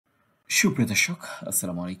সুপ্রিয় দর্শক,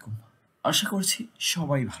 আসসালামু আলাইকুম। আশা করছি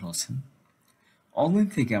সবাই ভালো আছেন। অনলাইন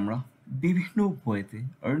থেকে আমরা বিভিন্ন ওয়েতে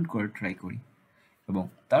আর্ন করে ট্রাই করি এবং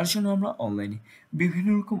তার জন্য আমরা অনলাইনে বিভিন্ন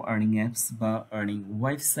রকম আর্নিং অ্যাপস বা আর্নিং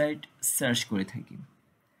ওয়েবসাইট সার্চ করে থাকি।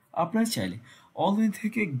 আপনারা চাইলে অনলাইন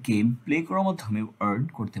থেকে গেম প্লে করার মাধ্যমেও আর্ন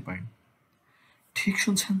করতে পারেন। ঠিক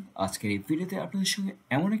শুনছেন, আজকের এই ভিডিওতে আপনাদের সঙ্গে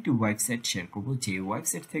এমন একটি ওয়েবসাইট শেয়ার করব যে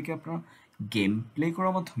ওয়েবসাইট থেকে আপনারা গেম প্লে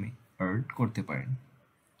করার মাধ্যমে আর্ন করতে পারেন।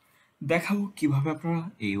 দেখাবো কিভাবে আপনারা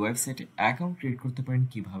এই ওয়েবসাইটে অ্যাকাউন্ট ক্রিয়েট করতে পারেন,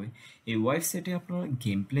 কিভাবে এই ওয়েবসাইটে আপনারা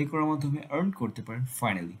গেম প্লে করার মাধ্যমে আর্ন করতে পারেন,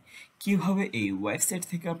 ফাইনালি কিভাবে এই ওয়েবসাইট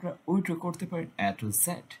থেকে আপনারা উইথড্র করতে পারেন টু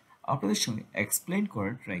জেড আপনাদের সঙ্গে এক্সপ্লেন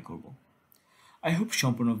করার ট্রাই করব। আই হোপ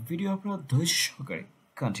সম্পূর্ণ ভিডিও আপনারা ধৈর্য সহকারে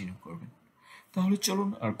কন্টিনিউ করবেন। তাহলে চলুন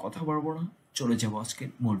আর কথা বাড়বো না, চলে যাবো আজকের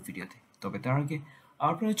মূল ভিডিওতে। তবে তার আগে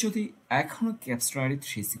আপনারা যদি এখনও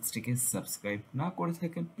CapstoneIT360কে সাবস্ক্রাইব না করে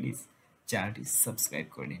থাকেন, প্লিজ চ্যানেলটি সাবস্ক্রাইব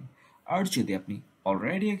করে নিন। আর যদি আপনি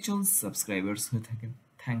অলরেডি একজন সাবস্ক্রাইবার্স হয়ে থাকেন,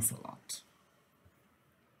 থ্যাঙ্কস আ লট।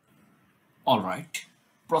 অলরাইট,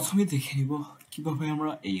 প্রথমে দেখে নিব কিভাবে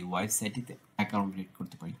আমরা এই ওয়েবসাইটটিতে অ্যাকাউন্ট ক্রিয়েট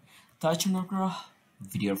করতে পারি। তার জন্য আপনারা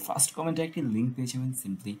ভিডিওর ফার্স্ট কমেন্টে একটি লিঙ্ক পেয়ে যাবেন।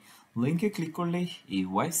 সিম্পলি লিঙ্কে ক্লিক করলেই এই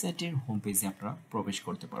ওয়েবসাইটের হোম পেজে আপনারা প্রবেশ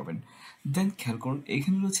করতে পারবেন। দেন খেয়াল করুন,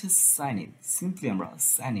 এখানে রয়েছে সাইন ইন। সিম্পলি আমরা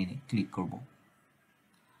সাইন ইনে ক্লিক করব।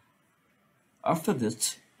 আফটার দ্যাট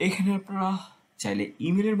এখানে আপনারা চাইলে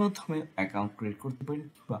ইমেলের মাধ্যমে অ্যাকাউন্ট ক্রিয়েট করতে পারেন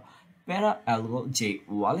কিংবা প্যারা অ্যালগো যে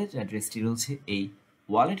ওয়ালেট অ্যাড্রেসটি রয়েছে, এই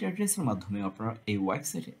ওয়ালেট অ্যাড্রেসের মাধ্যমে আপনারা এই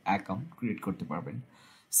ওয়েবসাইটে অ্যাকাউন্ট ক্রিয়েট করতে পারবেন।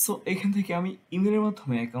 সো এখান থেকে আমি ইমেলের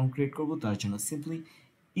মাধ্যমে অ্যাকাউন্ট ক্রিয়েট করব। তার জন্য সিম্পলি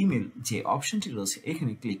ইমেল যে অপশনটি রয়েছে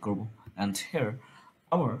এখানে ক্লিক করব অ্যান্ড হেয়ার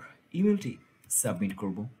আমার ইমেলটি সাবমিট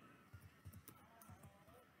করব।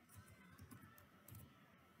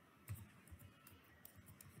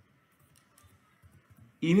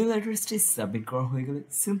 ইমেল অ্যাড্রেসটি সাবমিট করা হয়ে গেলে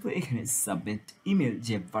সিম্পলি এখানে সাবমিট ইমেল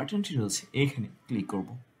যে বাটনটি রয়েছে এখানে ক্লিক করব।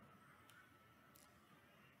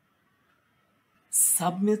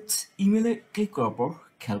 সাবমিট ইমেলে ক্লিক করার পর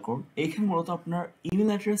খেয়াল করুন, এখানে মূলত আপনার ইমেল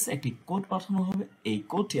অ্যাড্রেসে একটি কোড পাঠানো হবে। এই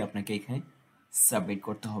কোডটি আপনাকে এখানে সাবমিট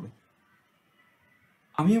করতে হবে।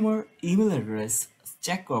 আমি আমার ইমেল অ্যাড্রেস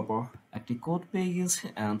চেক করার পর একটি কোড পেয়ে গিয়েছে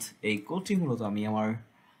অ্যান্ড এই কোডটি মূলত আমি আমার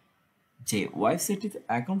যে ওয়েবসাইটটিতে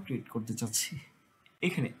অ্যাকাউন্ট ক্রিয়েট করতে চাচ্ছি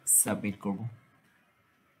এখানে সাবমিট করব।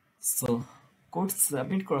 সো কোড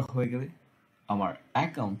সাবমিট করা হয়ে গেলে আমার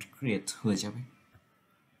অ্যাকাউন্ট ক্রিয়েট হয়ে যাবে।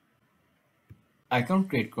 অ্যাকাউন্ট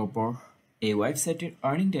ক্রিয়েট করার পর এই ওয়েবসাইটের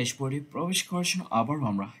আর্নিং ড্যাশবোর্ডে প্রবেশ করার জন্য আবারও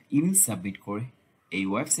আমরা ইমেল সাবমিট করে এই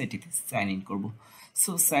ওয়েবসাইটটিতে সাইন ইন করব।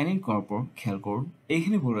 সো সাইন ইন করার পর খেয়াল করুন,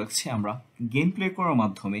 এইখানে বলে রাখছে আমরা গেম প্লে করার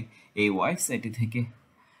মাধ্যমে এই ওয়েবসাইটটি থেকে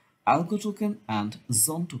algo token and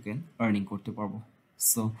zone token earning করতে পারবো।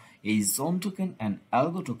 সো এই zone token and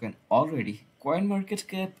algo token already coin market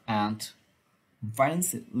cap and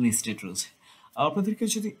বাইন্যান্সে listed রয়েছে। আপনাদেরকে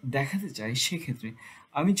যদি দেখাতে চাই সেক্ষেত্রে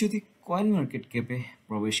আমি যদি কয়েন মার্কেট ক্যাপে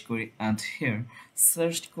প্রবেশ করি অ্যান্ড হেয়ার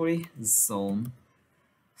সার্চ করি জোন।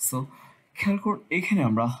 সো খেয়াল করুন, এখানে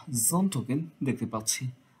আমরা জোন টোকেন দেখতে পাচ্ছি।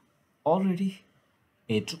 অলরেডি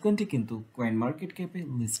এই টোকেনটি কিন্তু কয়েন মার্কেট ক্যাপে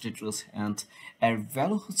লিস্টেড রয়েছে অ্যান্ড এর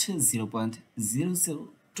ভ্যালু হচ্ছে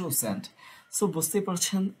 0.002 সেন্ট। সো বুঝতেই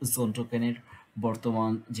পারছেন জোন টোকেনের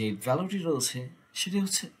বর্তমান যে ভ্যালুটি রয়েছে সেটি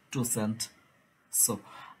হচ্ছে 2 সেন্ট। সো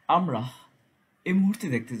আমরা এই মুহূর্তে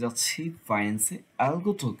দেখতে যাচ্ছি বাইন্যান্সে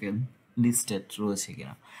অ্যালগো টোকেন লিস্টেড রয়েছে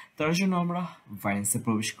কিনা। তার জন্য আমরা বাইন্যান্সে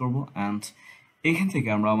প্রবেশ করব অ্যান্ড এখান থেকে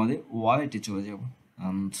আমরা আমাদের ওয়ালেটে চলে যাব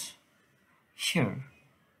অ্যান্ড হিয়ার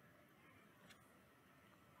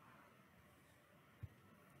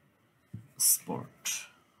স্পট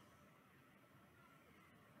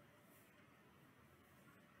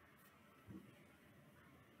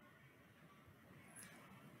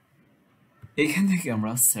এখান থেকে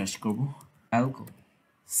আমরা সার্চ করব অ্যালগো।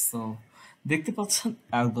 সো দেখতে পাচ্ছেন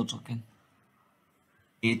অ্যালগো টোকেন,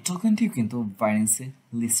 এই টোকেনটিও কিন্তু বাইন্যান্সে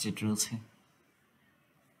লিস্টেড রয়েছে।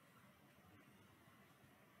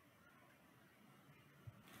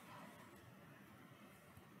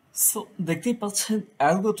 সো দেখতেই পাচ্ছেন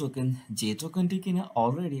অ্যালগো টোকেন যে টোকেনটি কিনা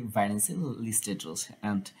অলরেডি বাইন্যান্সে লিস্টেড রয়েছে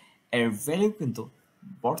অ্যান্ড এর ভ্যালু কিন্তু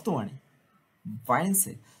বর্তমানে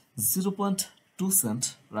বাইন্যান্সে 0.2 সেন্ট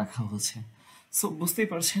রাখা হয়েছে। সো বুঝতেই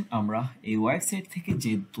পারছেন আমরা এই ওয়েবসাইট থেকে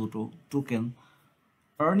যে দুটো টোকেন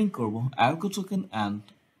আর্নিং করব, algo token and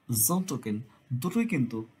zone token, দুটোই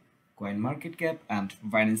কিন্তু coin market cap and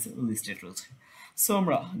বাইন্যান্সে listed রয়েছে। সো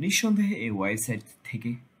আমরা নিঃসন্দেহে এই ওয়েবসাইট থেকে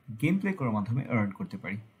গেম প্লে করার মাধ্যমে আর্ন করতে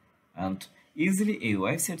পারি অ্যান্ড ইজিলি এই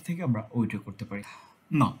ওয়েবসাইট থেকে আমরা উইথড্র করতে পারি।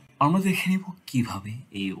 না, আমরা দেখে নিব কিভাবে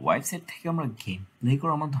এই ওয়েবসাইট থেকে আমরা গেম প্লে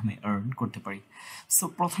করার মাধ্যমে আর্ন করতে পারি। সো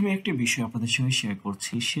প্রথমে একটি বিষয় আপনাদের সঙ্গে শেয়ার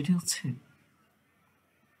করছি, সেটি হচ্ছে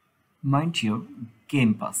mind your game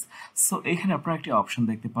pass. So এখানে আপনারা একটি অপশন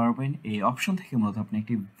দেখতে পারবেন, এই অপশন থেকে মূলত আপনি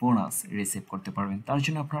একটি বোনাস রিসিভ করতে পারবেন। তার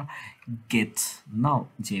জন্য আপনারা গেট নাও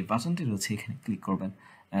যে বাটনটি রয়েছে এখানে ক্লিক করবেন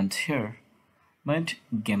and here mind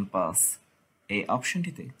game pass এই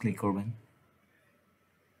অপশনটিতে ক্লিক করবেন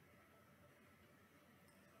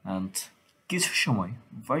অ্যান্ড কিছু সময়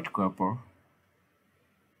ওয়েট করার পর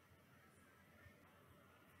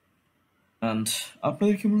অ্যান্ড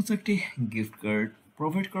আপনাদেরকে মূলত একটি গিফট কার্ড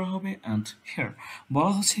প্রোভাইড করা হবে অ্যান্ড হিয়ার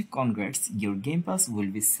বলা হচ্ছে congrats your game pass will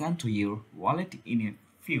be send to your wallet in a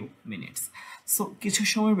few minutes. So কিছু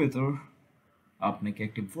সময়ের ভেতর আপনাকে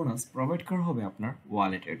একটি বোনাস প্রোভাইড করা হবে আপনার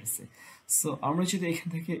ওয়ালেট অ্যাড্রেসে। সো আমরা যদি এখান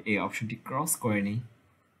থেকে এই অপশনটি ক্রস করে নিই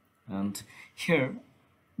অ্যান্ড হিয়ার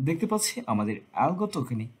দেখতে পাচ্ছি আমাদের অ্যালগো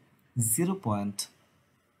টোকেনে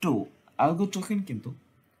 0.2 অ্যালগো টোকেন কিন্তু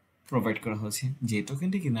প্রোভাইড করা হয়েছে, যে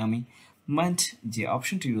টোকেনটি কিনা আমি মাইন্ড যে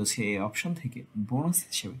অপশনটি রয়েছে এই অপশন থেকে বোনাস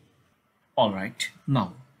হিসেবে। অলরাইট, নাও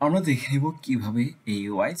আমরা দেখে নেব কিভাবে এই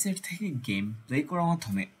ওয়েবসাইট থেকে গেম প্লে করার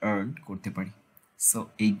মাধ্যমে আর্ন করতে পারি। সো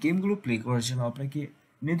এই গেমগুলো প্লে করার জন্য আপনাকে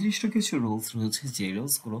নির্দিষ্ট কিছু রুলস রয়েছে, যে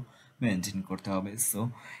রুলসগুলো মেনটেন করতে হবে। সো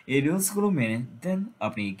এই রুলসগুলো মেনে দেন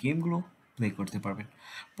আপনি এই গেমগুলো প্লে করতে পারবেন।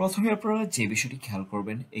 প্রথমে আপনারা যে বিষয়টি খেয়াল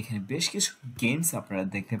করবেন, এখানে বেশ কিছু গেমস আপনারা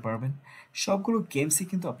দেখতে পারবেন। সবগুলো গেমসই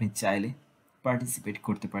কিন্তু আপনি চাইলে পার্টিসিপেট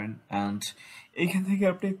করতে পারেন অ্যান্ড এখান থেকে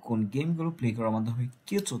আপনি কোন গেমগুলো প্লে করার মাধ্যমে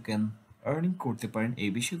কি টোকেন আর্নিং করতে পারেন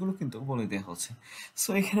এই বিষয়গুলো কিন্তু বলে দেওয়া হচ্ছে। সো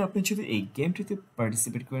এখানে আপনি যদি এই গেমটিতে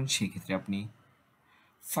পার্টিসিপেট করেন সেক্ষেত্রে আপনি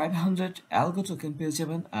 500 অ্যালগো টোকেন পেয়ে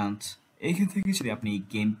যাবেন অ্যান্ড এইখান থেকে যদি আপনি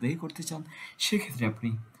গেম প্লে করতে চান সেক্ষেত্রে আপনি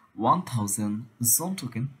 1000 জোন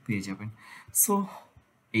টোকেন পেয়ে যাবেন। সো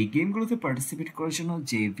এই গেমগুলোতে পার্টিসিপেট করার জন্য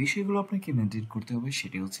যে বিষয়গুলো আপনাকে মেনটেন করতে হবে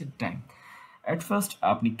সেটি হচ্ছে টাইম। অ্যাট ফার্স্ট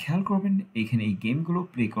আপনি খেয়াল করবেন এখানে এই গেমগুলো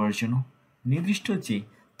প্লে করার জন্য নির্দিষ্ট যে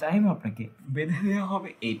টাইম আপনাকে বেঁধে দেওয়া হবে,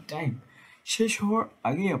 এই টাইম শেষ হওয়ার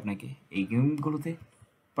আগেই আপনাকে এই গেমগুলোতে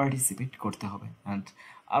পার্টিসিপেট করতে হবে। অ্যান্ড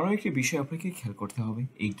আরও একটি বিষয় আপনাকে খেয়াল করতে হবে,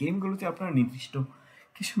 এই গেমগুলোতে আপনার নির্দিষ্ট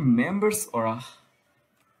কিছু মেম্বার্স ওরা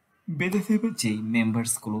বেঁধে দেবে, যেই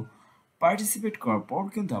মেম্বার্সগুলো পার্টিসিপেট করার পর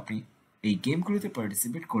কিন্তু আপনি এই গেমগুলোতে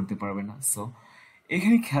পার্টিসিপেট করতে পারবেন না। সো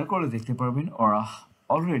এখানে খেয়াল করে দেখতে পারবেন ওরা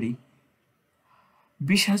অলরেডি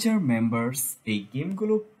 20,000 মেম্বার্স এই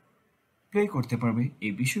গেমগুলো প্লে করতে পারবে,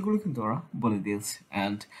 এই বিষয়গুলো কিন্তু ওরা বলে দিয়েছে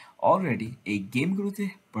অ্যান্ড অলরেডি এই গেমগুলোতে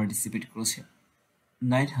পার্টিসিপেট করেছে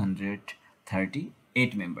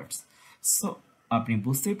 938 মেম্বার্স। সো আপনি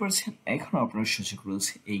বুঝতেই পারছেন এখনও আপনার সুযোগ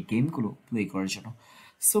রয়েছে এই গেমগুলো প্লে করার জন্য।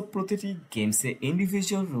 সো প্রতিটি গেমসে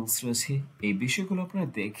ইন্ডিভিজুয়াল রুলস রয়েছে, এই বিষয়গুলো আপনারা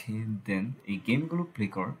দেখে দেন এই গেমগুলো প্লে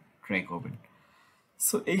করার ট্রাই করবেন।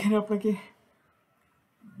 সো এইখানে আপনাকে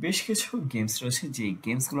বেশ কিছু গেমস রয়েছে যে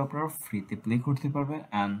গেমসগুলো আপনারা ফ্রিতে প্লে করতে পারবেন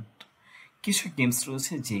অ্যান্ড কিছু গেমস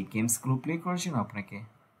রয়েছে যে গেমসগুলো প্লে করার জন্য আপনাকে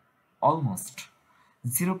অলমোস্ট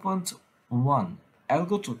 0.1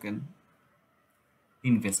 অ্যালগো টোকেন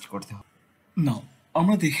ইনভেস্ট করতে হবে। নাও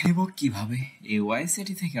আমরা দেখে নেব কিভাবে এই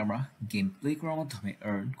ওয়েবসাইটটি থেকে আমরা গেম প্লে করার মাধ্যমে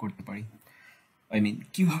আর্ন করতে পারি,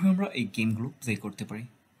 কিভাবে আমরা এই গেমগুলো প্লে করতে পারি।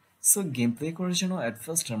 সো গেম প্লে করার জন্য অ্যাট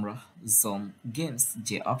ফার্স্ট আমরা জোন গেমস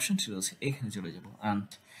যে অপশনটি রয়েছে এখানে চলে যাব অ্যান্ড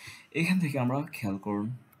এখান থেকে আমরা খেয়াল করুন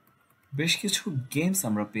বেশ কিছু গেমস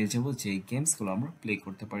আমরা পেয়ে যাব, যে গেমসগুলো আমরা প্লে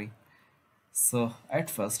করতে পারি। সো অ্যাট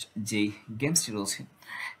ফার্স্ট যেই গেমসটি রয়েছে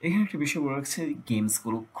এখানে একটা বিষয় বলে রাখছে,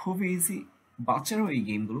 গেমসগুলো খুব ইজি, বাচ্চারাও এই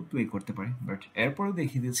গেমগুলো প্লে করতে পারে, বাট এরপরেও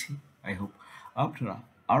দেখিয়ে দিচ্ছি, আই হোপ আপনারা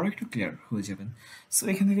আরও একটু ক্লিয়ার হয়ে যাবেন। সো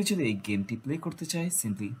এখান থেকে যদি এই গেমটি প্লে করতে চাই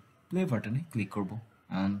সিম্পলি প্লে বাটনে ক্লিক করব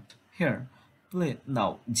অ্যান্ড হেয়ার প্লে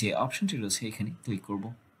নাও যে অপশনটি রয়েছে এখানে ক্লিক করব।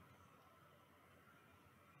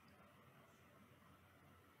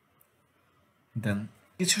 দেন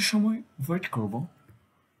কিছু সময় ওয়েট করব।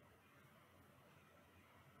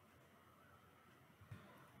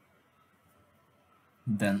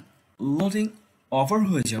 দেন লোডিং ওভার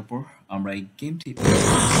হয়ে যাওয়ার পর আমরা এই গেমটি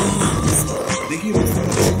দেখি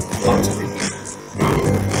বাচ্চাদের গেম।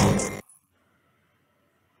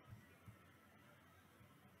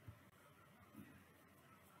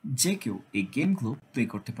 যে কেউ এই গেমগুলো প্লে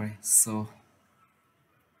করতে পারে। সো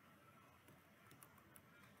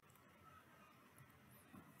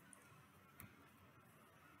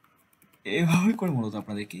এভাবে করে মূলত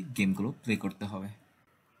আপনাদেরকে গেমগুলো প্লে করতে হবে।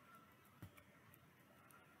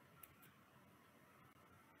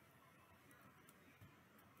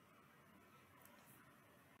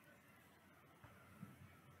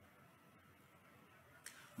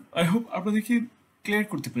 আই হোপ আপনাদেরকে ক্লিয়ার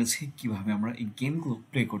করতে পেরেছি কিভাবে আমরা এই গেমগুলো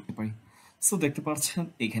প্লে করতে পারি। সো দেখতে পাচ্ছেন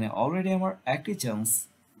এখানে অলরেডি আমার একটি চান্স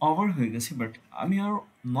ওভার হয়ে গেছে, বাট আমি আরও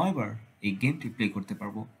 9বার এই গেমটি প্লে করতে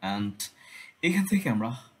পারবো অ্যান্ড এখান থেকে আমরা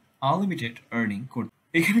আনলিমিটেড আর্নিং করতে।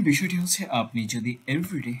 এখানে বিষয়টি হচ্ছে আপনি যদি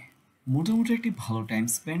এভরিডে মোটামুটি একটি ভালো টাইম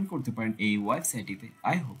স্পেন্ড করতে পারেন এই ওয়েবসাইটটিতে,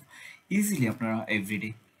 আই হোপ ইজিলি আপনারা এভরিডে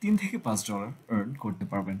 $3 থেকে $5 আর্ন করতে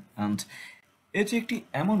পারবেন। অ্যান্ড এটি একটি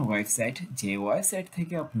এমন ওয়েবসাইট যে ওয়েবসাইট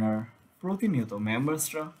থেকে আপনার প্রতিনিয়ত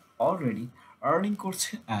মেম্বার্সরা অলরেডি আর্নিং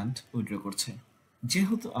করছে অ্যান্ড উইথড্র করছে।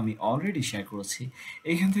 যেহেতু আমি অলরেডি শেয়ার করেছি,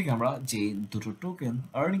 এখান থেকে আমরা যে দুটো টোকেন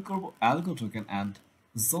আর্নিং করব, algo token and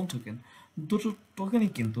zone token, দুটো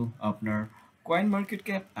টোকেনই কিন্তু আপনার coin market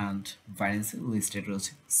cap and বাইন্যান্সে listed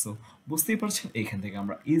রয়েছে। সো বুঝতেই পারছেন এখান থেকে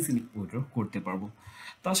আমরা ইজিলি উইথড্র করতে পারবো।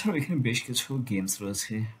 তাছাড়াও এখানে বেশ কিছু গেমস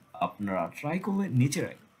রয়েছে, আপনারা ট্রাই করলে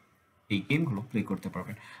নিজেরাই এই গেমগুলো প্লে করতে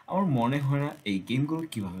পারবেন। আমার মনে হয় না এই গেমগুলো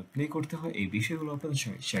কীভাবে প্লে করতে হয় এই বিষয়গুলো আপনাদের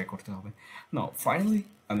সঙ্গে শেয়ার করতে হবে। না, ফাইনালি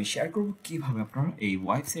আমি শেয়ার করব কীভাবে আপনারা এই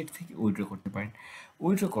ওয়েবসাইট থেকে উইথড্র করতে পারেন।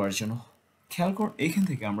 উইথড্র করার জন্য খেয়াল কর, এইখান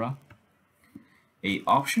থেকে আমরা এই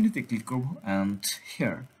অপশনটিতে ক্লিক করব অ্যান্ড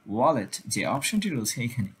হিয়ার ওয়ালেট যে অপশনটি রয়েছে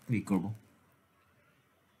এখানে ক্লিক করব।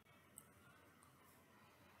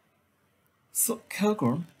 সো খেয়াল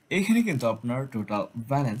করুন এখানে কিন্তু আপনার টোটাল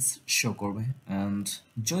ব্যালেন্স শো করবে অ্যান্ড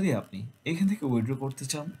যদি আপনি এখান থেকে উইথড্র করতে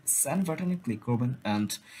চান সেন্ড বাটনে ক্লিক করবেন অ্যান্ড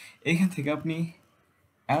এখান থেকে আপনি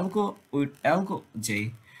অ্যালগো যে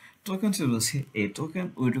টোকেনটি রয়েছে এই টোকেন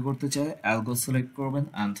উইথড্র করতে চাইলে অ্যালগো সিলেক্ট করবেন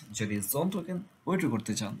অ্যান্ড যদি জোন টোকেন উইথড্র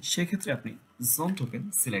করতে চান সেক্ষেত্রে আপনি জোন টোকেন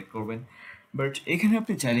সিলেক্ট করবেন। বাট এখানে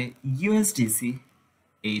আপনি চাইলে ইউএসডিসি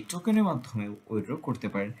এই টোকেনের মাধ্যমে উইথড্র করতে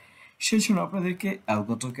পারেন। সেই জন্য আপনাদেরকে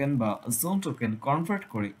অ্যালগো টোকেন বা জোন টোকেন কনভার্ট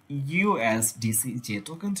করে ইউএসডিসি যে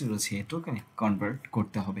টোকেনটি রয়েছে এই টোকেনে কনভার্ট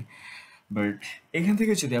করতে হবে। বাট এখান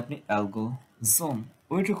থেকে যদি আপনি অ্যালগো জোন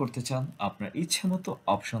উইথড্র করতে চান আপনার ইচ্ছা মতো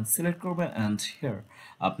অপশন সিলেক্ট করবেন অ্যান্ড হিয়ার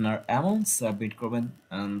আপনার অ্যামাউন্ট সাবমিট করবেন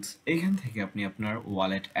অ্যান্ড এখান থেকে আপনি আপনার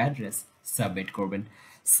ওয়ালেট অ্যাড্রেস সাবমিট করবেন।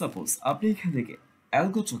 সাপোজ আপনি এখান থেকে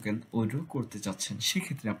অ্যালগো টোকেন উইথড্র করতে চাচ্ছেন,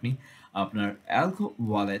 সেক্ষেত্রে আপনি আপনার অ্যালগো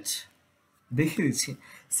ওয়ালেট দেখিয়ে দিচ্ছি।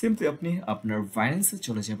 সিম্পলি আপনি আপনার বাইন্যান্সে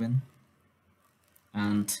চলে যাবেন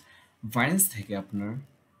অ্যান্ড বাইন্যান্স থেকে আপনার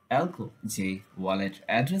অ্যালগো যে ওয়ালেট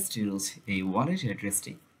অ্যাড্রেসটি রয়েছে এই ওয়ালেট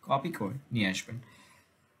অ্যাড্রেসটি কপি করে নিয়ে আসবেন।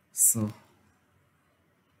 সো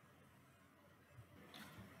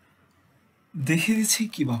দেখিয়ে দিচ্ছি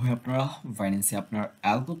কীভাবে আপনারা বাইন্যান্সে আপনার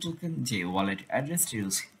অ্যালগো টোকেন যে ওয়ালেট অ্যাড্রেসটি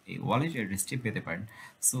রয়েছে এই ওয়ালেট অ্যাড্রেসটি পেতে পারেন।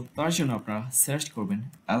 সো তার জন্য আপনারা সার্চ করবেন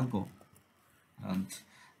অ্যালগো অ্যান্ড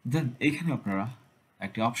দেন এইখানে আপনারা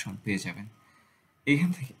একটি অপশন পেয়ে যাবেন।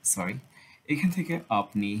 এখান থেকে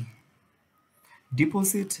আপনি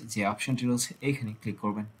ডিপোজিট যে অপশনটি রয়েছে এইখানে ক্লিক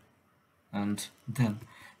করবেন অ্যান্ড দেন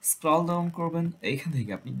স্ক্রল ডাউন করবেন। এইখান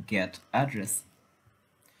থেকে আপনি গেট অ্যাড্রেস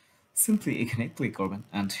সিম্পলি এখানে ক্লিক করবেন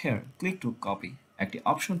and hair click to copy একটি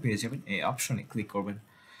অপশন পেয়ে যাবেন, এই অপশনে ক্লিক করবেন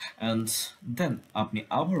অ্যান্ড দেন আপনি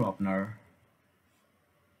আবারও আপনার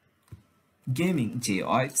গেমিং যে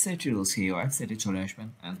ওয়েবসাইটটি রয়েছে এই ওয়েবসাইটে চলে আসবেন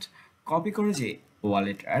অ্যান্ড কপি করে যে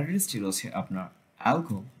ওয়ালেট অ্যাড্রেসটি রয়েছে আপনার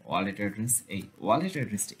অ্যালগো ওয়ালেট অ্যাড্রেস এই ওয়ালেট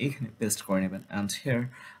অ্যাড্রেসটি এখানে পেস্ট করে নেবেন অ্যান্ড হেয়ার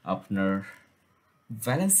আপনার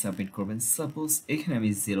ব্যালেন্স সাবমিট করবেন। সাপোজ এখানে আমি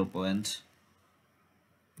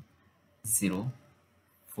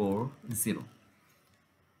 0.040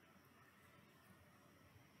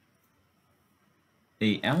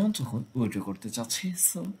 এই অ্যামাউন্ট যখন উইথড্র করতে চাচ্ছি,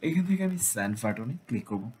 সো এখান থেকে আমি সেন্ড বাটনে ক্লিক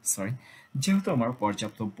করব। যেহেতু আমার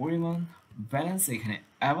পর্যাপ্ত পরিমাণ ব্যালেন্স এখানে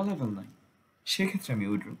অ্যাভেলেবেল নয় সেক্ষেত্রে আমি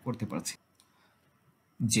উইথড্র করতে পারছি।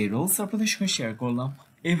 যে রুলস আপনাদের সঙ্গে শেয়ার করলাম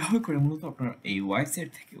এভাবে করে মূলত আপনারা এই ওয়েবসাইট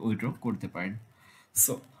থেকে উইথড্র করতে পারেন।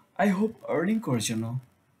 সো আই হোপ আর্নিং করার জন্য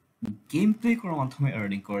গেম প্লে করার মাধ্যমে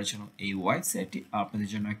আর্নিং করার জন্য এই ওয়েবসাইটটি আপনাদের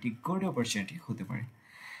জন্য একটি গুড অপরচুনিটি হতে পারে।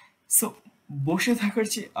 সো বসে থাকার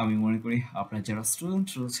চেয়ে আমি মনে করি আপনারা যারা স্টুডেন্ট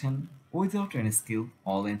রয়েছেন উইদাউট এনি স্কিল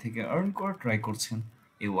অনলাইন থেকে আর্ন করা ট্রাই করছেন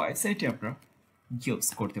এই ওয়েবসাইটে আপনারা ইউজ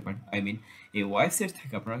করতে পারেন। এই ওয়েবসাইট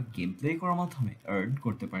থেকে আপনারা গেম প্লে করার মাধ্যমে আর্ন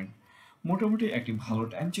করতে পারেন। মোটামুটি একটি ভালো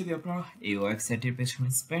টাইম যদি আপনারা এই ওয়েবসাইটের পেছনে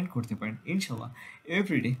স্পেন্ড করতে পারেন ইনশাল্লাহ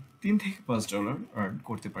এভরিডে $3 থেকে $5 আর্ন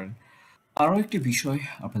করতে পারেন। আরও একটি বিষয়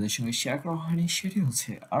আপনাদের সঙ্গে শেয়ার করা হয়নি, সেটি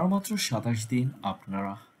হচ্ছে আরও মাত্র 27 দিন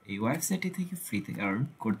আপনারা এই ওয়েবসাইটটি থেকে ফ্রিতে আর্ন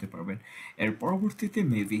করতে পারবেন। এর পরবর্তীতে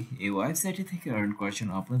মেবি এই ওয়েবসাইটটি থেকে আর্ন করার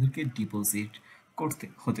জন্য আপনাদেরকে ডিপোজিট করতে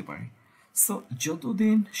হতে পারে। সো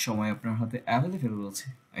যতদিন সময় আপনার হাতে অ্যাভেলেবেল রয়েছে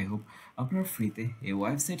আই হোপ আপনারা ফ্রিতে এই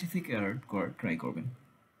ওয়েবসাইটটি থেকে আর্ন করার ট্রাই করবেন।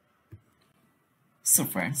 সো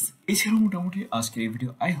ফ্রেন্ডস, এই ছিল মোটামুটি আজকের এই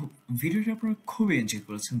ভিডিও। আই হোপ ভিডিওটি আপনারা খুবই এনজয়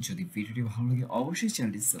করেছেন। যদি ভিডিওটি ভালো লাগে অবশ্যই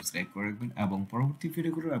চ্যানেলটি সাবস্ক্রাইব করে রাখবেন এবং পরবর্তী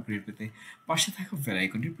ভিডিওগুলোর আপডেট পেতে পাশে থাকা বেল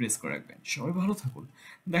আইকনটি প্রেস করে রাখবেন। সবাই ভালো থাকুন,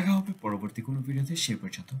 দেখা হবে পরবর্তী কোনো ভিডিওতে। সে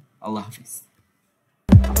পর্যন্ত আল্লাহ হাফিজ।